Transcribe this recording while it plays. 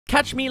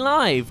Catch me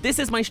live! This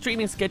is my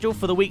streaming schedule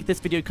for the week this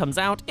video comes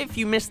out. If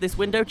you missed this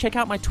window, check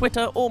out my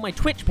Twitter or my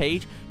Twitch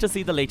page to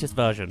see the latest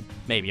version.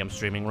 Maybe I'm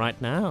streaming right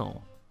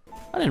now.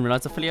 I didn't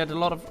realize Ophilia had a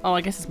lot of... Oh,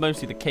 I guess it's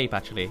mostly the cape,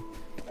 actually.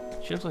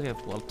 She looks like she has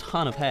a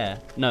ton of hair.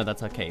 No,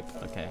 that's her cape.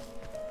 Okay.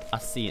 I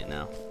see it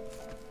now.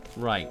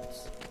 Right.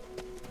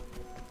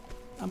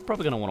 I'm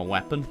probably going to want a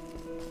weapon.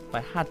 If I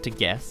had to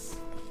guess.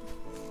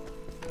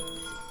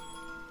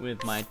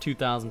 With my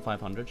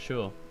 2,500,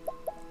 sure.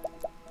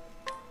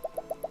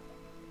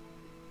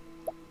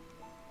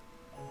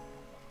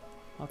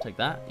 I'll take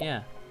that,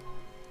 yeah.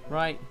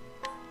 Right.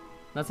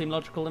 That seem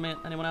logical to me?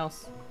 Anyone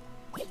else?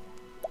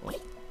 Oh.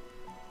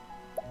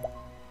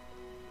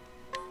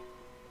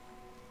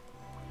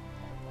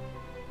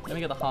 Let me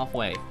get the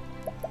halfway.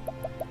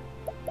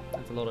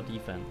 That's a lot of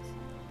defense.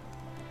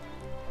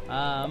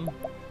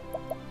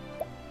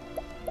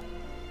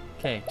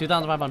 Okay,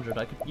 2,500.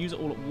 I could use it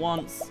all at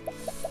once.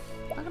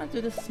 How can I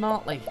do this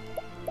smartly?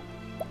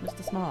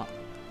 Mr. Smart.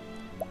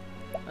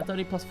 That's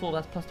only plus 4,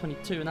 that's plus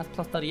 22, and that's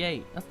plus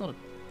 38. That's not a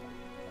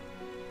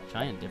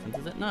giant difference,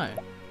 is it? No.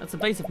 That's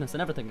evasiveness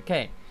and everything.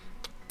 Okay.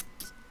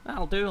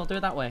 That'll do. I'll do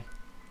it that way.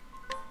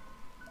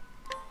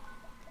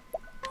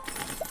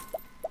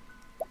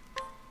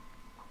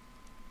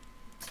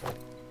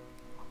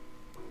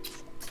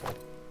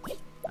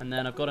 And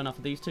then I've got enough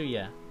of these two,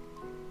 yeah.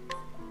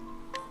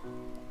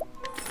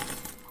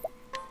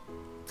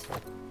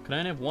 Can I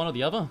only have one or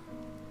the other?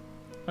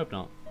 Hope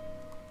not.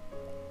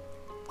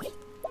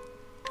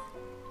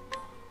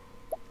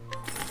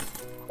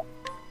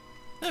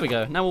 There we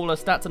go. Now all our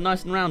stats are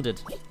nice and rounded.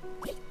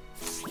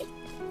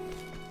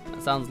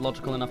 That sounds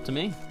logical enough to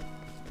me.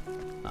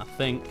 I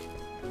think.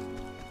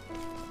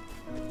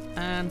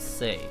 And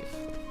save.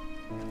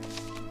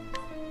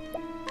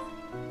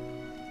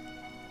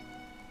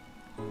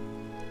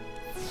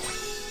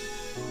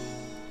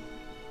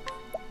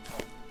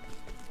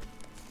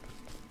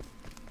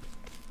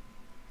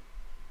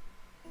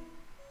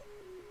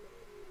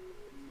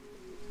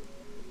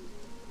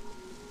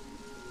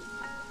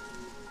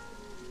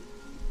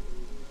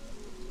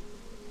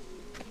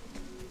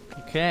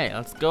 Okay,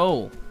 let's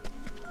go.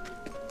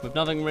 With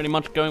nothing really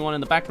much going on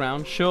in the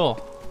background, sure.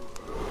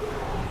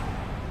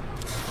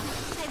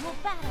 I will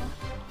battle.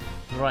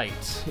 Right.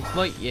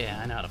 Exploit,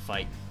 yeah, I know how to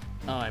fight.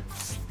 Oh,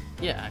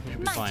 yeah, I should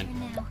be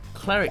fine.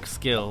 Cleric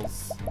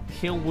skills.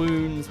 Heal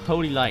wounds,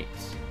 holy light.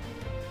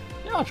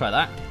 Yeah, I'll try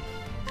that.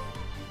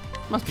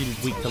 Must be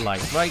weak to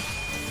light, right?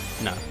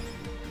 No.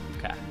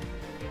 Okay.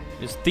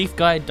 Is Thief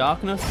Guy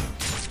darkness?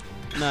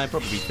 No, he'd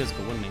probably be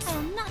physical, wouldn't he? I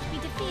will not be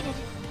defeated.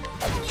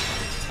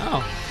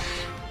 Oh.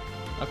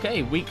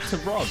 Okay, weak to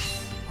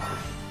rods.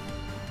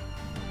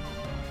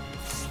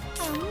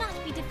 I will not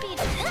be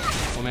defeated.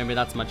 Or maybe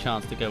that's my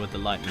chance to go with the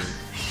light move.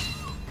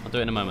 I'll do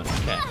it in a moment.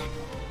 Okay.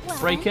 Well,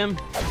 Break him.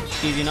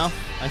 Easy enough.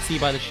 I see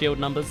by the shield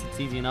numbers, it's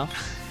easy enough.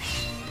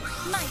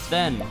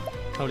 Then,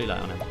 holy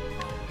light on him.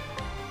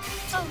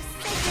 Oh,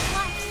 sacred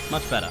light.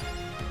 Much better.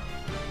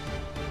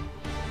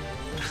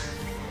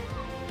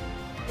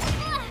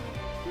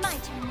 My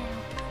turn now.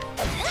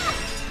 How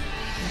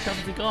much health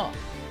has he got?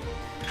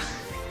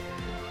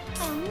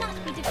 I will not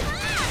be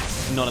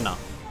defeated. Not enough.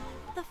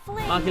 The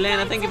flame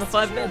Marculana, thank you for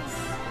 5 bits.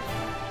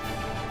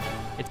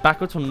 It's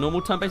backwards from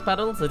normal turn-based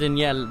battles, as in,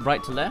 yeah,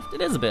 right to left.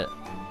 It is a bit.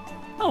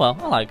 Oh well,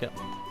 I like it.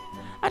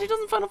 Actually,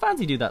 doesn't Final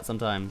Fantasy do that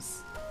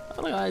sometimes? I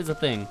feel like that is a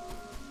thing.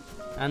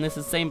 And this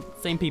is same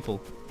people.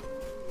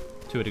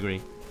 To a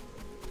degree.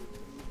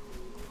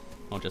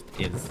 Or just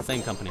is.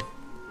 Same company.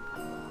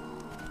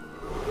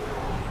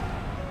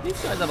 These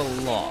guys have a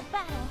lot.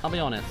 I'll be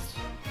honest.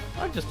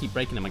 I'll just keep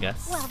breaking them, I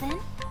guess. Well then.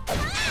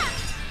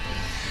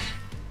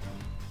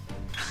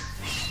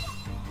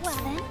 Well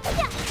then.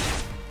 Yeah.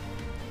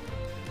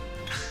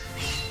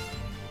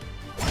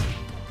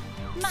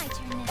 My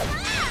turn now.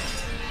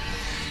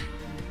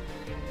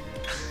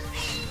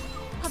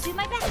 I'll do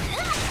my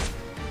best.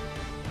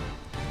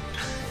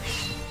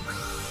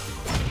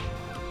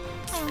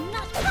 I will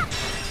not.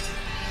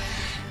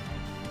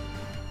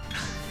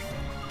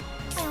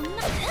 I will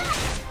not.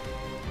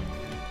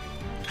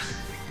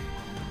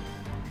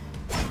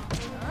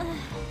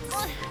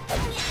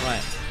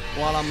 Right.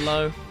 While I'm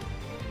low.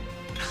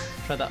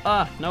 Try that.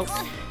 Ah, nope.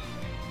 I'll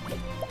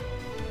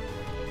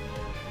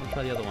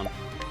try the other one.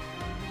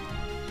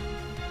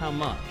 How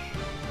much?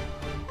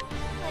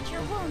 Let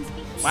your wounds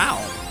be healed. Wow.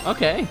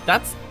 Okay.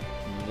 That's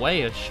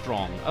way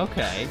strong.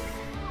 Okay.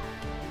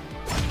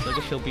 So I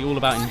guess she'll be all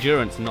about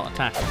endurance and not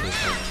attack. I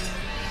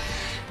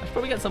should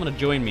probably get someone to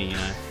join me, you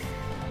know.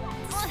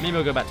 Maybe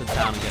I'll go back to the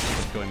town and get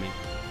people to join me.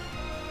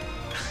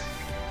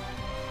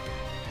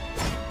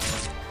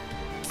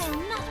 I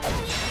will not.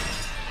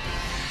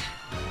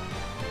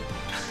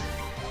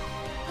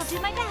 I'll do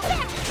my best.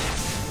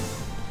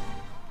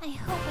 I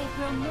hope I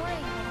grow more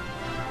able.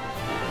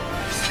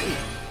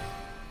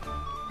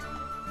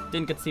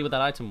 Didn't get to see what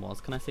that item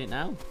was. Can I see it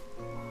now?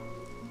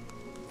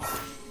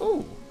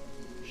 Ooh.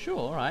 Sure,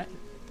 alright.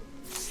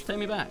 Take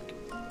me back.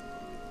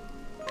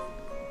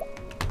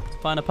 Let's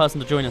find a person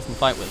to join us and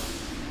fight with.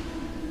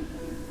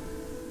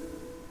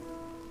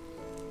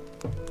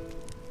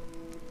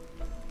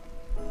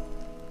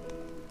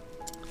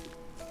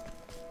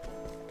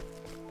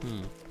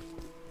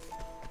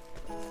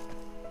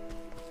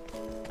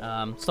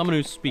 Someone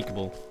who's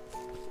speakable.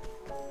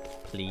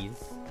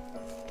 Please.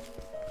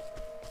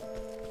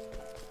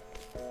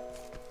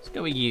 Let's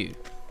go with you.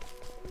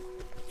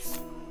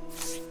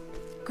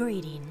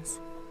 Greetings.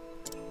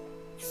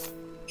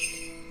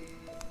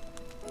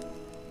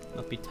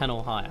 Must be 10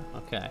 or higher.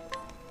 Okay.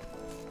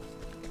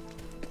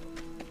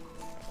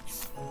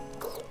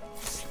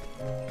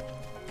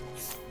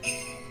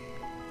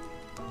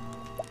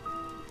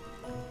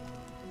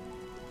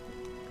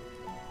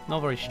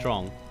 Not very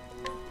strong.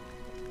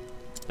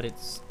 But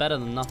it's better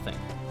than nothing.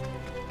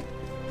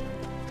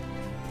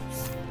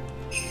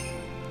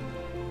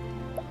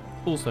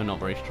 Also not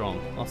very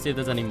strong. I'll see if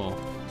there's any more.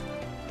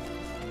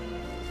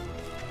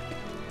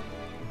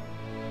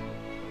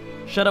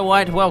 Shadow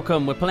White,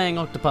 welcome. We're playing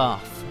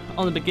Octopath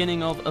on the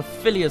beginning of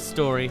OPHILIA's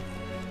story,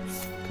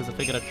 because I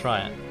figured I'd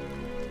try it.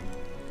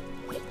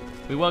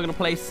 We were going to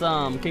play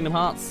some Kingdom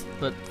Hearts,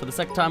 but for the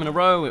second time in a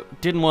row,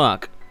 it didn't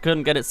work.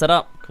 Couldn't get it set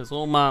up, because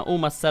all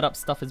my setup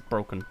stuff is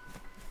broken.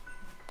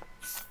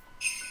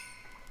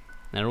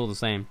 They're all the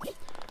same.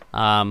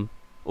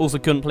 Also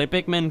couldn't play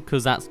Pikmin,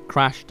 because that's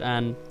crashed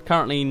and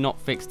currently not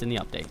fixed in the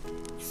update.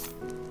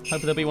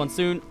 Hope there'll be one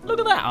soon. Look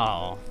at that!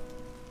 Oh.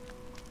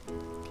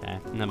 Okay,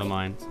 never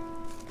mind.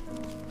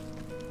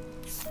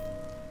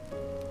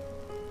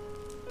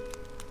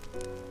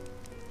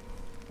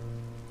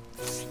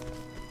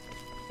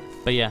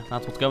 But yeah,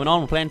 that's what's going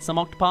on. We're playing some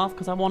Octopath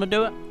because I want to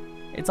do it.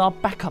 It's our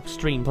backup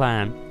stream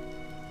plan.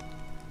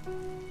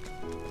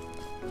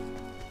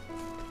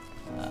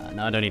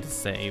 No, I don't need to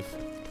save.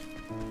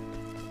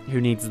 Who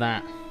needs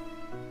that?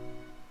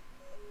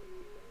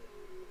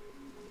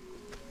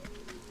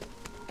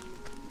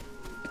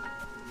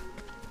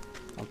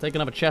 I'll take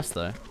another chest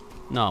though.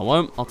 No, I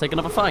won't. I'll take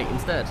another fight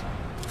instead.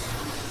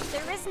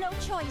 There is no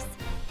choice.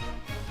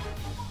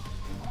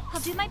 I'll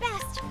do my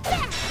best.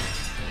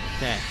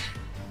 Okay.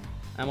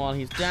 And while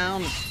he's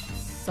down,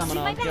 summon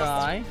our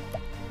guy.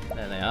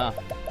 There they are.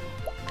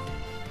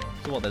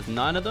 So what, there's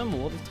 9 of them?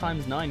 Or what does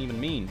times 9 even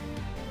mean?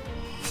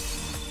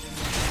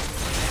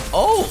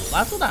 Oh,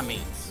 that's what that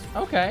means.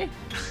 Okay.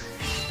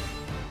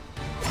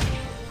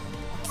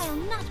 I'll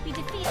not be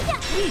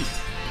defeated. Sweet.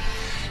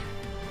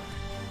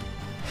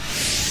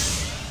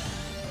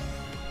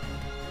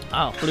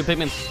 Oh, blue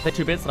pigments. They're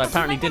 2 bits that I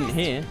apparently didn't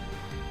hear.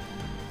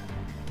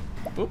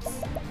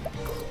 Oops.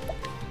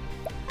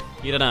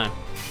 You don't know.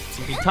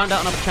 You timed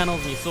out on other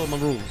channels and you saw my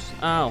rules.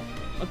 Oh,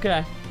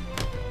 okay.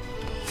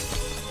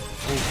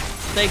 Ooh.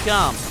 Stay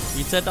calm.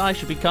 You said I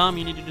should be calm,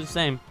 you need to do the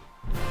same.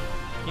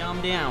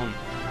 Calm down.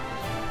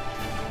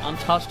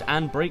 Untouched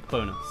and break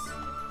bonus.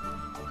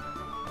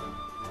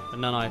 But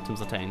none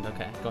items attained.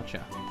 Okay,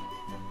 gotcha.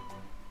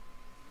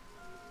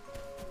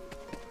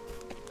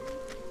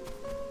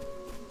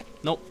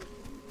 Nope.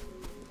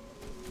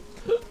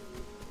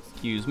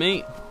 Excuse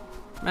me.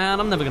 Man,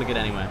 I'm never gonna get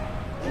anywhere.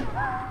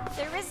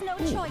 There is no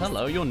Ooh, choice.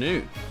 hello, you're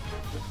new.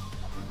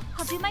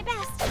 I'll do my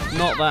best.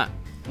 Not that.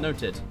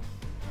 Noted.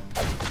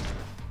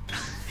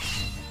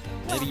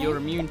 Maybe you're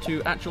immune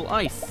to actual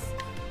ice.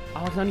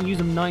 Oh, I can only use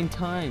them 9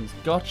 times.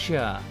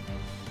 Gotcha.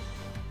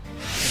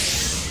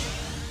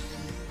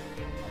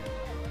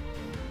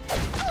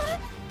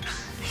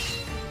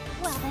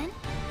 Well then.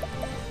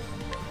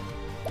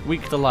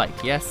 Weak to light.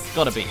 Yes,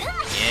 gotta be.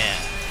 Yeah.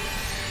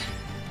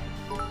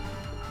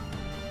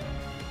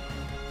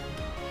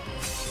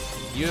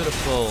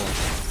 Beautiful.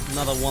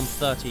 Another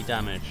 130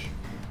 damage.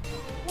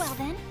 Well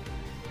then.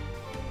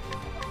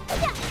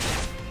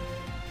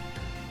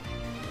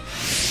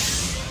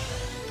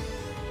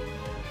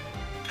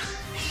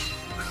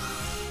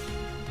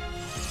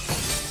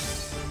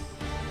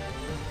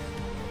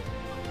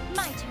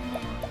 My turn now.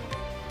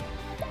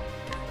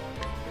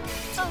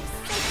 Oh,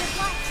 sacred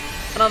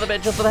light. Another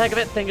bit just for the heck of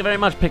it. Thank you very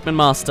much, Pikmin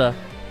Master.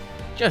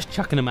 Just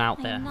chucking them out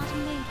I there. am not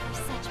made for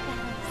such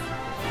battles.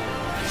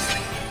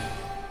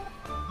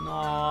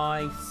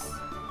 Nice.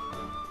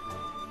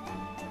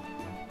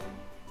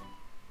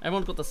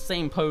 Everyone's got the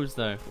same pose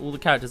though. All the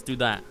characters do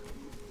that.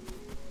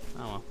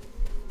 Oh well.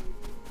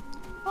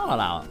 I'll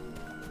allow it.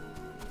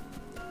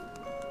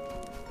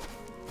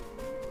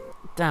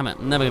 Damn it,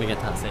 I'm never gonna get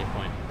to that save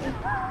point.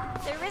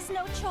 There is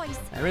no choice.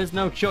 There is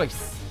no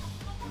choice.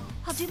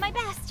 I'll do my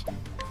best.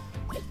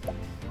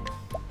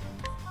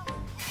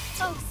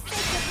 Oh,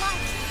 sacred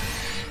light.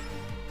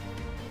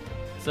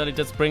 So to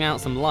just bring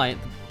out some light,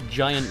 the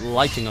giant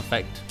lighting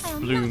effect I'll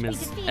bloom not be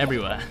is defeated.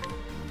 everywhere.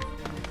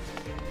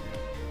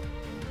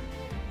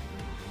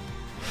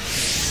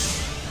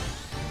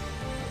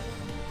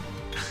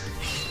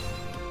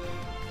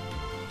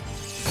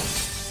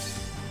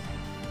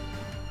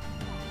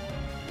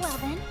 Well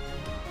then.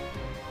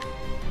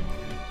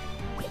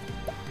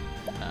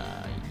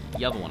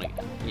 The other one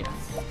again. Yes.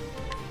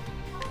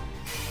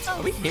 Oh,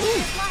 Are we healed?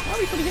 sacred Why are light.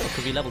 we fully healed?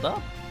 Because we leveled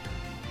up?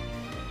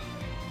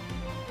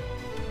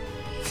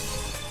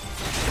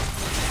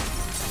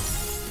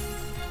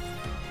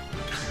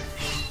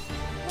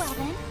 Well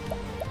then.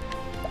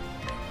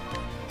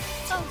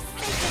 Oh,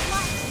 sacred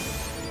light.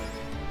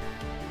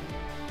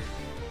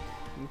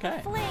 Okay.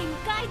 Flame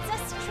guides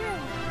us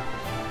true.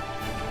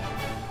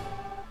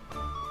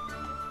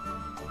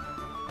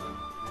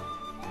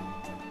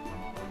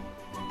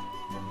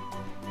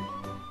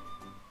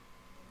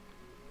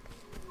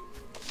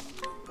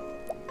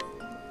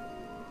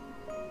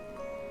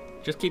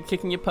 Just keep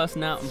kicking your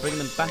person out and bringing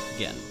them back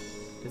again.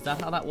 Is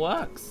that how that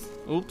works?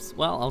 Oops,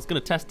 well, I was going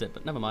to test it,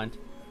 but never mind.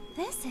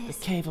 This is...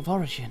 The Cave of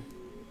Origin.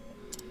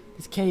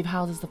 This cave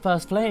houses the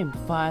first flame, the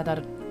fire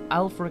that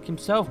Alfric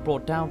himself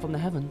brought down from the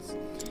heavens.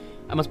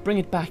 I must bring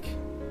it back.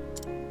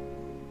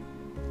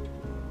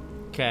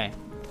 Okay.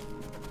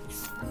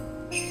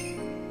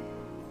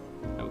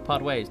 We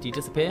part ways. Do you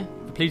disappear?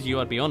 If it pleases you,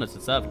 I'd be honest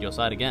and serve at your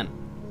side again.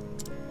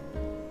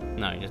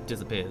 No, he just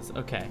disappears.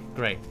 Okay,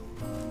 great.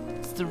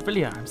 Mr.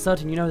 Ophilia, I'm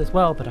certain you know this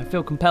well, but I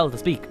feel compelled to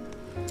speak.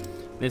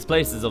 This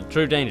place is of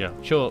true danger.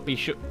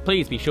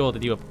 Please be sure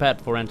that you are prepared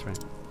before entering.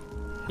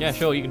 Yeah,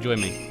 sure, you can join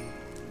me.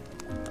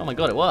 Oh my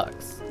god, it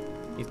works.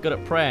 He's good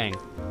at praying.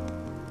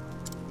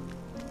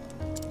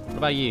 What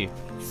about you?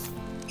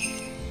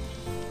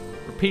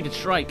 Repeated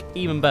strike,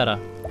 even better.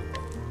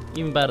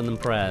 Even better than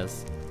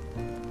prayers.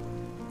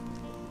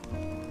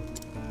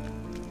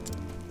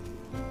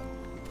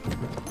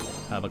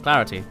 But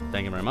clarity,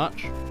 thank you very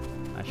much.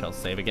 I shall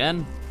save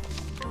again.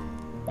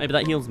 Maybe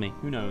that heals me,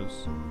 who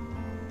knows.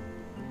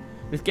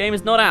 This game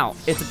is not out,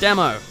 it's a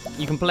demo.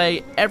 You can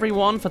play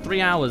everyone for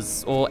 3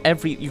 hours, or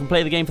you can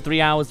play the game for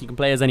 3 hours, you can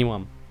play as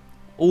anyone.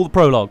 All the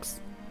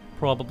prologues,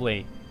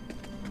 probably.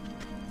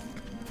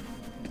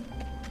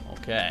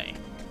 Okay.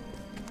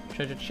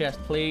 Treasure chest,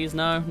 please.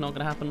 No, not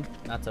gonna happen.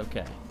 That's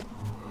okay.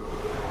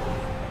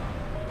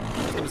 I'm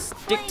just gonna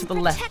stick to the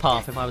left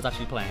path if I was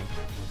actually playing.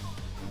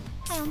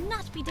 I'll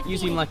not be defeated. You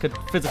seem like a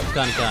physical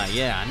kind of guy.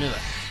 Yeah, I knew it.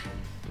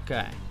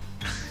 Okay.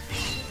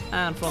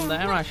 And from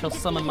there, I shall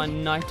summon my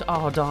knight,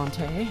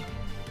 Ardante.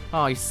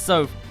 Oh, he's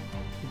so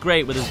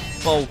great with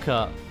his bowl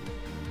cut.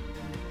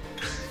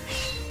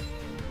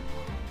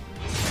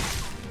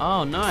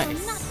 Oh, nice.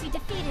 I'll not be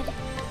defeated.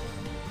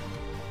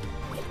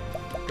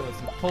 Go with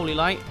some holy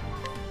light.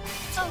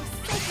 Oh,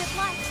 sacred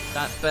light.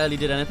 That barely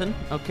did anything.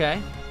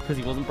 Okay, because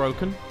he wasn't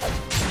broken.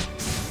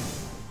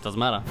 Doesn't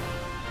matter.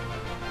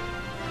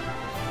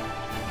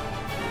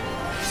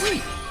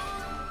 Sweet.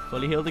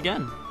 Fully healed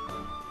again.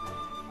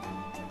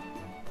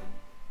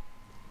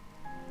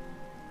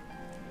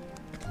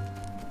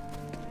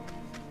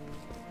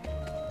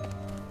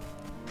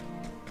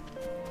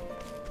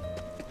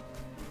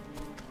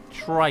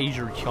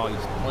 Treasure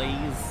choice,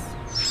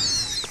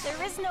 please.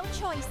 There is no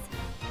choice.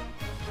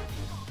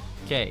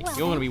 Okay, Well,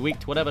 you're gonna be weak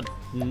to whatever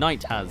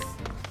knight has.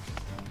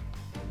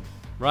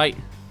 Right?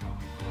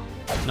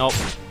 Nope.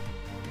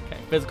 Okay,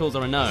 physicals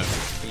are a no.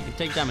 But you can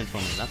take damage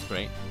from them, that's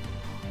great.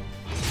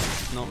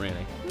 Not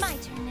really. My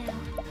turn now.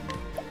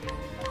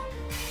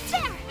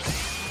 There.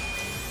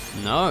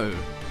 No.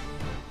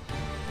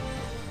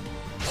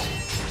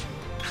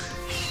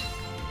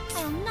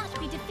 I'll not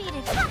be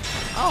defeated.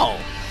 Oh!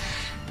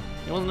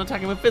 He wasn't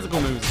attacking with physical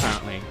moves,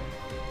 apparently.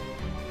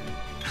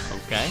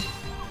 Okay.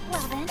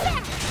 Well then,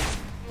 there.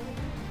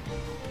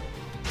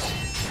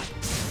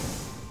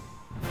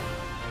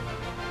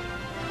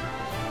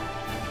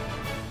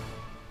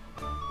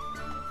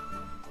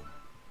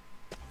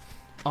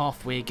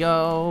 Off we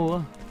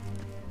go.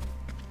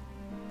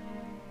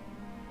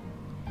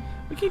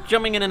 We keep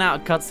jumping in and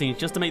out of cutscenes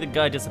just to make the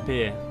guy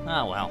disappear.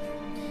 Ah well.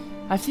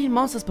 I've seen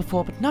monsters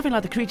before, but nothing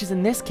like the creatures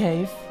in this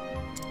cave.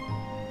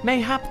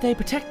 Mayhap they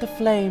protect the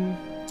flame.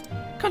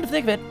 Come to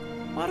think of it,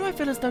 why do I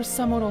feel as though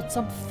someone or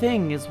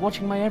something is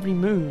watching my every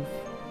move?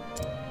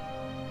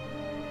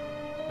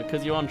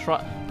 Because you're on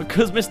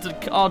because Mr.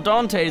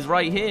 Ardante is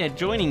right here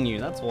joining you,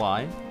 that's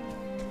why.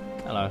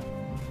 Hello.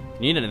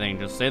 If you need anything,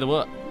 just say the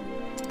word.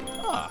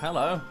 Ah,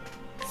 hello.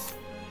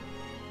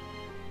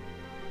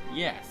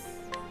 Yes.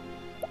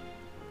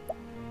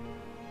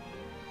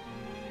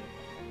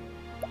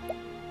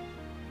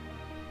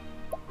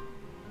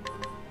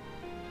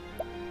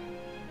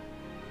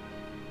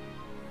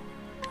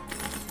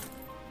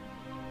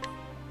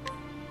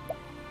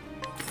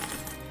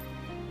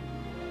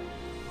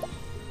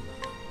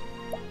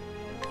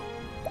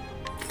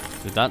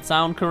 Did that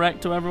sound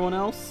correct to everyone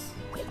else?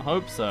 I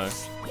hope so.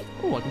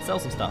 Oh, I can sell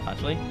some stuff,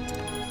 actually.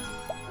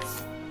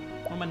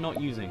 What am I not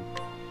using?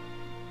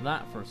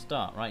 That for a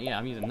start, right? Yeah,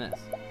 I'm using this.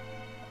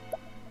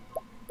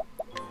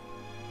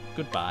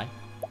 Goodbye.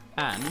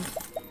 And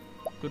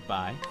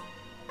goodbye.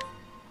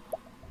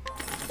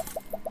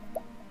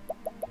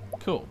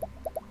 Cool.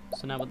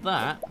 So now with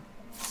that,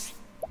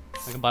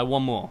 I can buy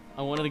one more.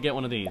 I wanted to get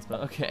one of these, but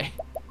okay.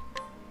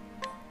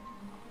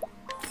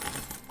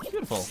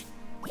 Beautiful.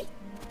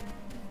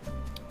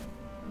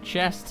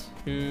 Chest,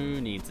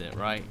 who needs it,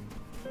 right?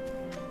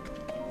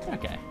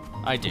 Okay,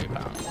 I do,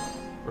 apparently.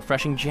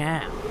 Refreshing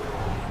jam.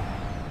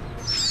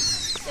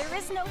 There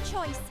is no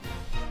choice.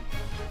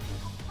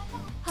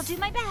 I'll do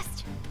my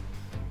best.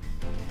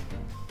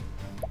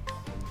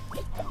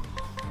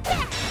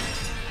 There.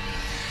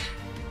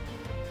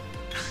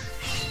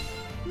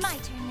 My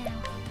turn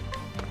now.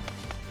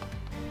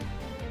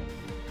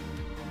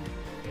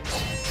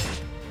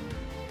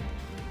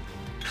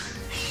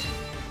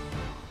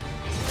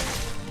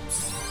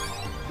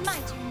 My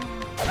turn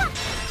now.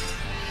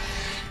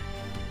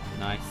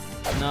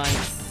 Nice,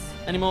 nice.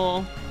 Any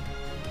more?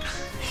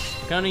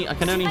 I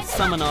can only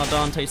summon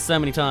Ardante so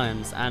many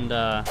times, and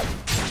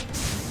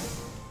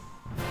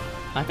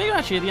I think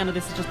actually at the end of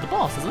this is just the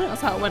boss, isn't it?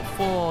 That's how it went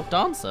for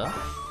Dancer.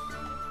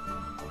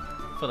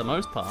 For the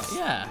most part,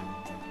 yeah.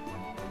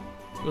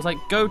 It was like,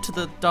 go to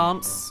the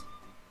dance,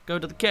 go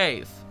to the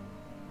cave.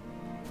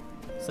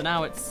 So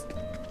now it's,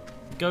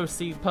 go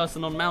see the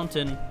person on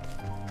mountain,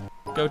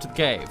 go to the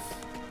cave.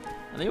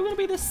 Are they all going to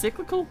be this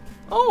cyclical?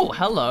 Oh,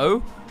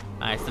 hello.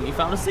 I accidentally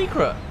found a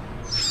secret.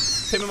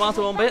 Paper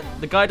Mario 1 bit.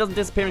 The guy doesn't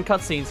disappear in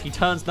cutscenes. He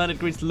turns 90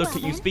 degrees to look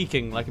at you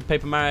speaking, like in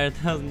Paper Mario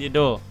 1000 Year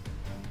Door.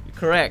 You're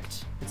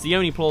correct. It's the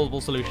only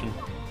plausible solution.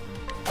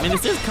 I mean,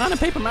 this is kind of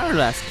Paper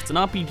Mario-esque. It's an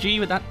RPG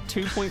with that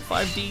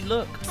 2.5D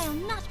look.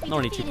 Not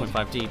only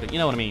 2.5D, but you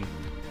know what I mean.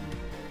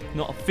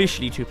 Not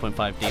officially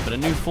 2.5D, but a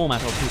new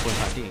format of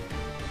 2.5D.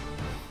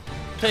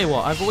 Tell you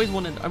what, I've always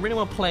wanted, I really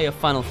want to play a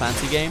Final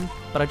Fantasy game,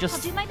 but I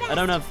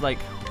don't have like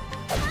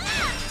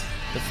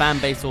the fan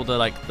base or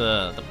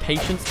the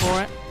patience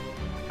for it.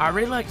 I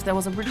really liked, there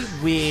was a really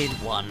weird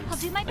one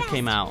that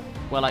came out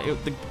where like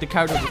the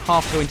characters would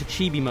half go into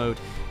chibi mode,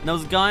 and there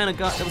was a guy and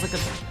there was like an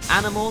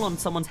animal on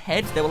someone's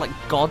head. They were like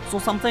gods or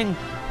something.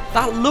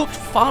 That looked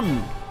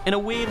fun in a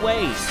weird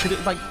way. Cause it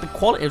was like the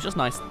quality, it was just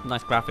nice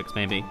graphics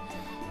maybe.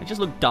 It just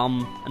looked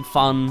dumb and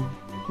fun.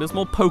 It was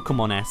more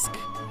Pokemon-esque.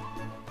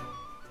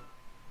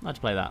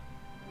 I'd play that,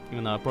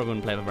 even though I probably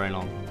wouldn't play it for very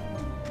long.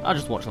 I'll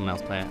just watch someone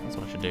else play it. That's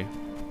what I should do.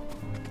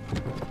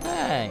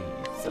 Hey,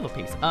 silver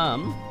piece.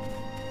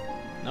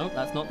 Nope,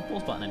 that's not the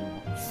pause button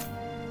anymore.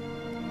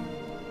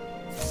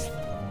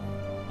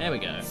 There we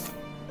go.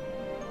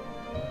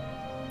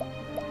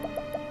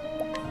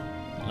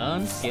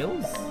 Learn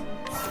skills.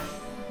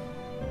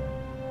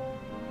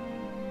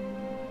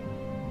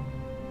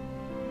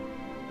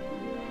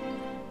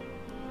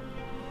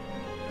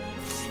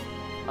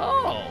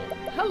 Oh,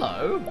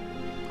 hello.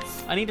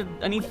 I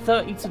need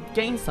 30 to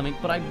gain something,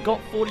 but I've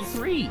got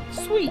 43.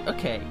 Sweet,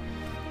 okay.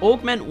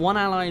 Augment one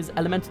ally's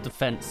elemental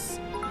defense.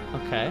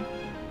 Okay.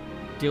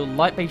 Deal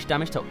light-based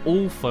damage to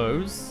all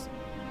foes.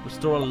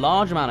 Restore a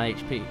large amount of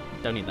HP.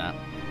 Don't need that.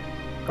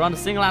 Grant a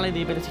single ally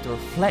the ability to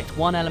reflect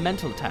one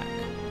elemental attack.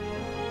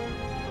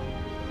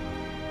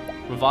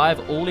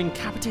 Revive all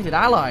incapacitated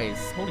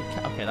allies. Holy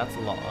cow. Okay, that's a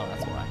lot. Oh,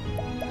 that's why.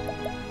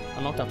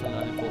 Unlocked after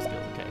learning 4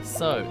 skills. Okay,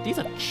 so these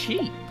are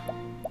cheap.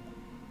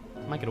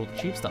 I might get all the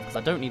cheap stuff because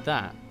I don't need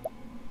that.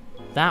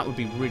 That would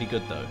be really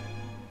good though.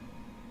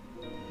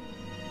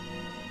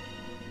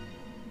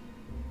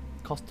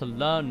 Cost to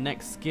learn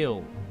next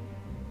skill.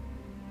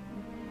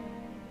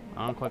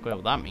 I don't quite know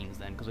what that means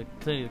then, because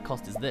clearly the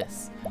cost is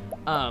this.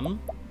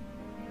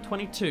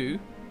 22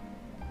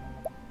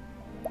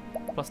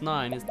 plus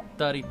 9 is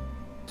 30,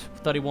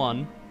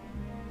 31,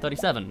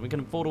 37. We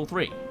can afford all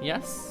 3.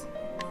 Yes?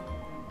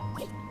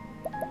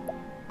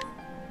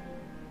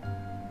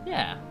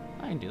 Yeah,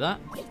 I can do that.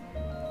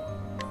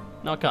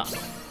 No, I can't.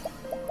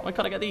 Why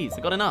can't I get these?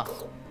 I got enough.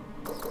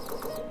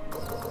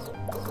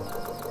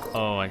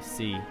 Oh, I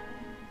see.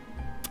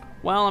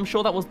 Well, I'm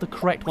sure that was the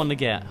correct one to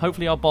get.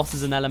 Hopefully our boss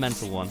is an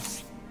elemental one.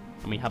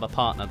 And we have a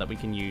partner that we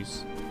can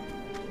use.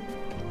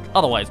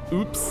 Otherwise,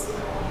 oops.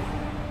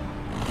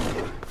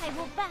 I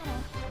will battle.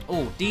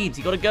 Oh, Deeds,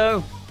 you gotta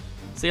go.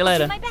 See you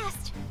later. Do my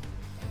best.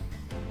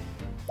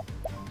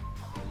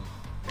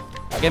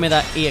 Give me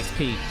that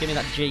EXP. Give me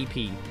that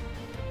JP.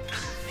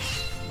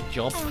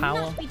 Job I will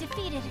power. not be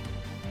defeated.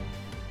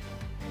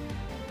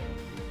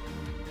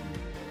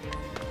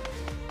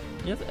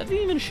 Yes, have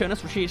they even shown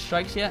us repeated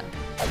strikes yet?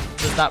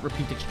 Or is that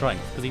repeated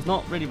strikes? Because he's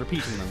not really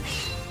repeating them.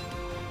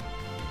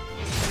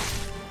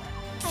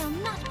 I will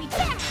not be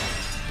back.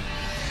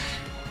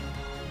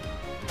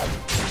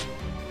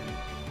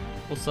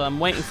 Also, I'm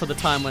waiting for the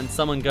time when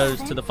someone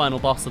goes to the final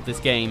boss of this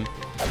game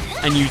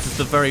and uses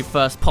the very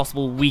first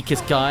possible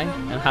weakest guy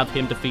and have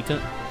him defeat it.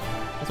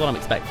 That's what I'm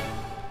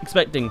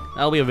expecting.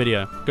 That'll be a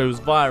video. Goes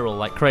viral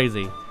like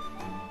crazy.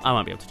 I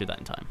won't be able to do that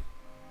in time.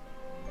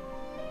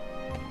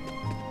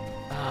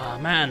 Ah,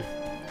 man.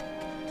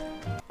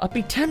 I'd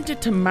be tempted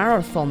to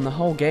marathon the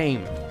whole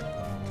game.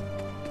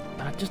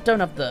 But I just don't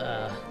have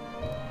the...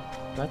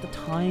 Do I have the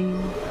time?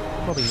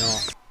 Probably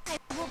not. I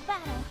will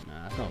battle.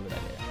 Nah, that's not a good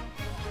idea.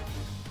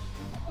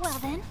 Well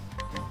then.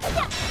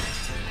 Yeah.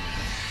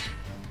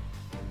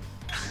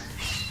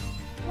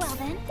 Well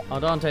then. Oh,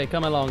 Dante,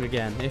 come along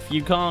again. If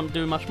you can't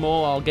do much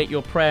more, I'll get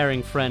your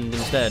praying friend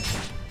instead.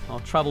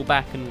 I'll travel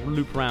back and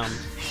loop around.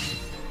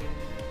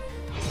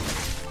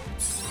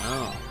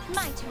 Oh.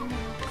 My turn now.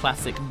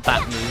 Classic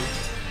bat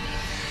move.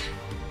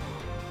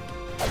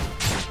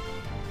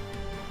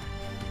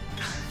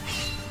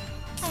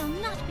 I will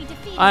not be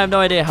defeated. I have no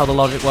idea how the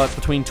logic works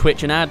between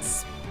Twitch and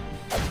ads.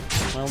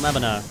 We'll never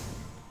know.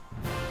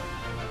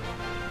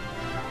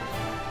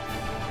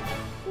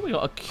 Oh, we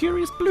got a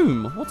curious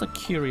bloom. What's a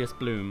curious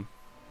bloom?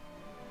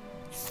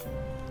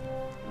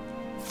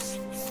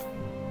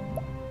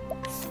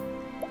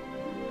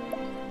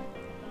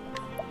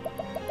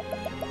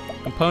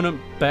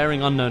 Component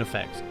bearing unknown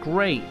effects.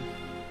 Great.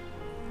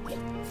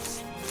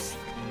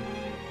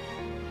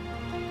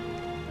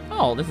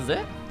 Oh, this is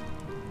it?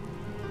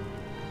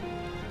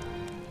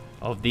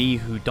 Of thee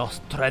who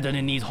dost tread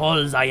in these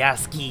halls, I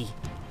ask ye.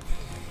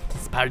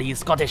 This party is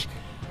Scottish.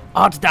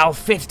 Art thou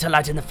fit to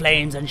lighten the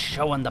flames and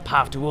showen the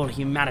path to all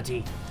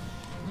humanity?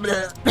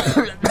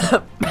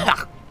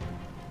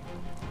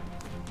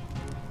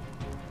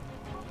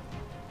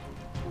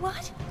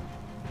 What?